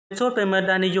សូត្រប្រិមត្ត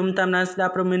ដែលនិយមតាមដានស្ដា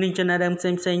ប់ព័ត៌មាននេះចំណេះដឹងផ្សេ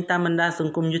ងៗតាមបណ្ដាស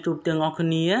ង្គម YouTube ទាំងអស់គ្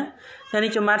នាថ្ងៃ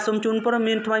នេះខ្ញុំបាទសូមជូនព័ត៌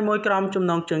មានថ្មីមួយក្រោមចំ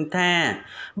ណងជើងថា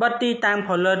បាត់ទីតាំង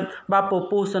ផលិតបាព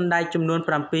ពុះសណ្ដែកចំនួន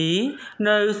7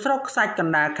នៅស្រុកខ្សាច់ក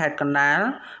ណ្ដាលខេត្តកណ្ដាល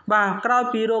បាទក្រោយ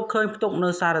ពីរកឃើញផ្ទុកនៅ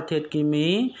សារធាតុគីមី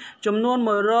ចំនួន8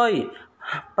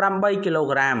 គីឡូ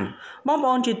ក្រាមបងប្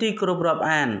អូនជាទីគោរពរាប់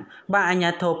អានបាទអាជ្ញា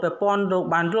ធរពាក់ព័ន្ធ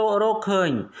បានរកឃើ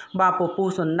ញបាទពពុះ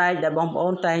សណ្ដែកដែលបងប្អូ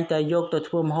នតែងតែយកទៅ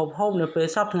ធ្វើម្ហូបហូបនៅពេល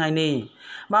សប្តាហ៍ថ្ងៃនេះ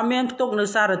បាទមានផ្ទុកនៅ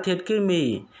សារធាតុគីមី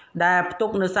ដែលផ្ទុក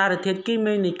នៅសារធាតុគី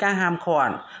មីនៃការហាមឃា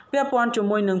ត់ពាក់ព័ន្ធជា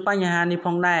មួយនឹងបញ្ហានេះផ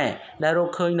ងដែរដែលរក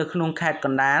ឃើញនៅក្នុងខេត្តក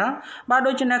ណ្ដាលបាទ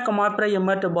ដូច្នេះកុំឲ្យប្រិយ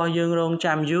មិត្តរបស់យើងរង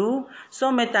ចាំយូរសូ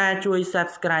មមេត្តាជួយ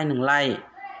Subscribe និង Like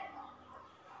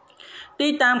ទី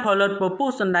តាំងផលិតពពុះ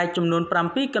សណ្ដែកចំនួន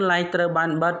7កន្លែងត្រូវបាន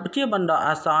បិទជាបណ្ដោះ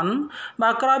អាសន្នបា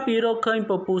ទក្រោយពីរកឃើញ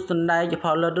ពពុះសណ្ដែកផ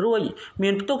លិតរួចមា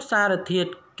នផ្ទុកសារធា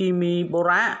តុគីមីបូ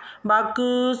រ៉ាបាទ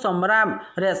គឺសម្រាប់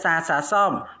រក្សាសាកស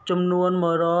ពចំនួន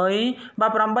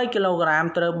8 គីឡូក្រាម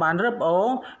ត្រូវបានរឹបអូរ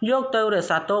យកទៅរក្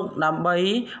សាទុកដើម្បី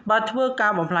បាទធ្វើកា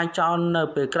របំផ្លាញចោលនៅ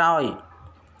ពេលក្រោយ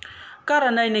ករ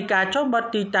ណីនៃការចុះបិទ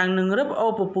ទីតាំងនឹងរឹបអូ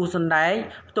រពពុះសណ្ដែក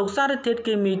ផ្ទុកសារធាតុ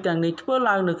គីមីទាំងនេះធ្វើ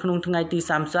ឡើងនៅក្នុងថ្ងៃទី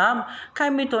30 ខែ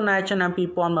មិថុនាឆ្នាំ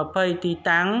2020ទី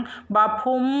តាំងបាទ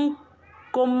ភូមិ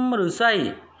គុំឫស្សី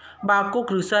បាទគុក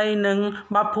ឫស្សីនិង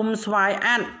បាទភូមិស្វាយ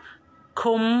អាត់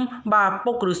ឃុំបាទ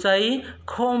ពុកឫស្សី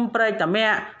ឃុំព្រែកតាមា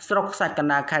ក់ស្រុកខ្សាច់កណ្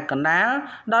ដាលខេត្តកណ្ដាល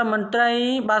ដោយមន្ត្រី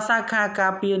បាទសាខាកា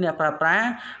រពារអ្នកប្រើប្រាស់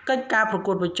កិច្ចការប្រ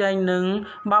កួតប្រជែងនឹង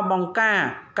បាទបង្ការ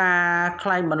ការខ្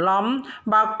លែងបន្លំ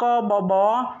បាទកបប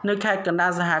នៅខេត្តកណ្ដា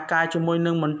លសហការជាមួយ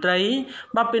នឹងមន្ត្រី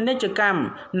បាទពាណិជ្ជកម្ម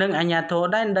និងអាជ្ញាធរ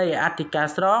ដែនដីអធិការ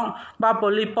ស្រុកបាទប៉ូ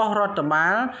លីសប៉ុស្តិ៍រដ្ឋបា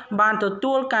លបានទ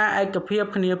ទួលការឯកភាព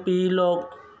គ្នាពីលោក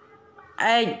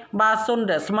ឯកបាទសុន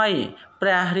រស្មីព្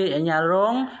រះរាជអាជ្ញារ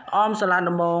ងអមសាលា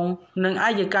ដំបងនិងអั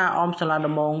ยការអមសាលា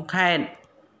ដំបងខេត្ត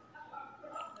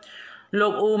លោ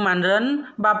កអ៊ូម៉ាន់រិន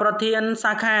បាទប្រធាន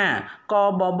សាខាក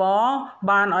បប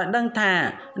បានឲ្យដឹងថា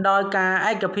ដោយការ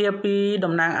ឯកភាពពី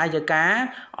តំណាងអัยការ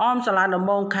អមសាលាដំ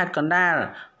បងខេត្តកណ្ដាល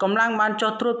កម្លាំងបាន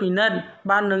ចុះត្រួតពិនិត្យ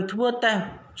បាននឹងធ្វើតេស្ត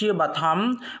ជាបឋម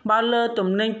បាទលើទំ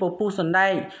និញពពុះសណ្ដែ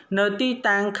កនៅទី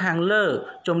តាំងខាងលើ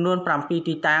ចំនួន7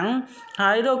ទីតាំង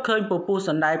ហើយរកឃើញពពុះស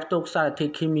ណ្ដែកផ្ទុកសារធា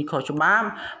តុគីមីខុសច្បាប់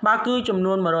បាទគឺចំ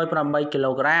នួន108 គី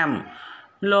ឡូក្រាម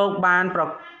លោ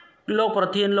កប្រ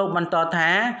ធានលោកបន្តថា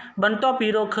បន្ទាប់ពី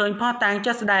រកឃើញផុសតាង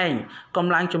ជាក់ស្ដែងក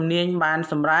ម្លាំងជំនាញបាន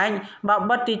សម្រេចបាទ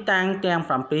បិទទីតាំងទាំង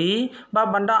7បាទ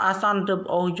បណ្ដោះអាសន្នរឹប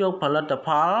អូសយកផលិតផ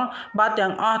លបាទទាំ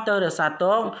ងអស់ទៅរក្សា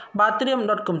ទុកបាទត្រៀម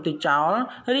ដុតគំទេចចោល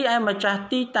រីឯម្ចាស់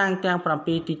ទីតាំងទាំង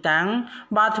7ទីតាំង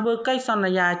បាទធ្វើកិច្ចស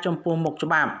ន្យាចំពោះមុខ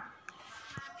ច្បាប់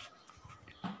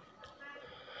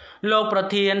លោកប្រ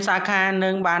ធានសាខានឹ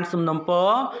ងបានសំណូមពរ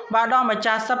បាទដល់ម្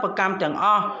ចាស់សិប្បកម្មទាំងអ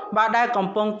ស់បាទដែលកំ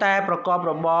ពុងតែប្រកប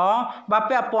របរបាទ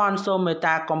ពាក់ព័ន្ធសូមមេត្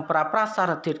តាកុំប្រើប្រាស់សា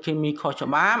រធាតុគីមីខុស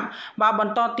ច្បាប់បាទប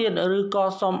ន្តទៀតឬក៏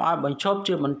សូមឲ្យបញ្ឈប់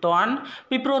ជាបន្ទាន់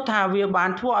ពីព្រោះថាវាបាន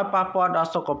ធ្វើឲ្យប៉ះពាល់ដល់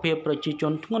សុខភាពប្រជាជ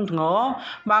នធ្ងន់ធ្ងរ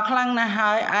បាទខ្លាំងណាស់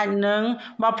ហើយអាចនឹង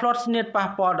បាទផ្លត់ស្នៀតប៉ះ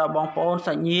ពាល់ដល់បងប្អូន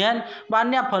សាច់ញាតិបាទ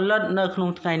អ្នកផលិតនៅក្នុង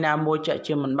ថ្ងៃណាមួយជាក់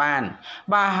ជាមិនបាន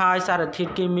បាទហើយសារធា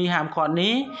តុគីមីហាមឃាត់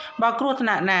នេះបាទគ្រោះថ្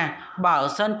នាក់ណាស់បើ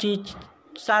សិនជា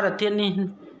សារធាតុនេះ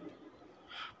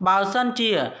បើសិន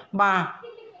ជាបាទ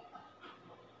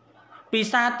ពិ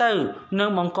សាទៅនឹង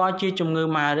បង្កជាជំងឺ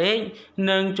ម៉ារ៉េក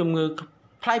និងជំងឺ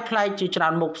ផ្លែកជាច្រើ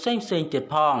នមុខផ្សេងទៀត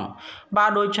ផងបាទ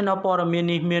ដូច្នេះព័ត៌មាន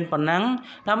នេះមានប៉ុណ្ណឹង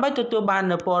ដើម្បីទទួលបាន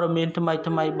នូវព័ត៌មានថ្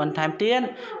មីបន្ថែមទៀត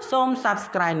សូម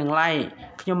Subscribe និង Like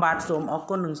ខ្ញុំបាទសូមអរ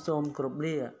គុណនិងសូមគោរព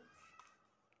លា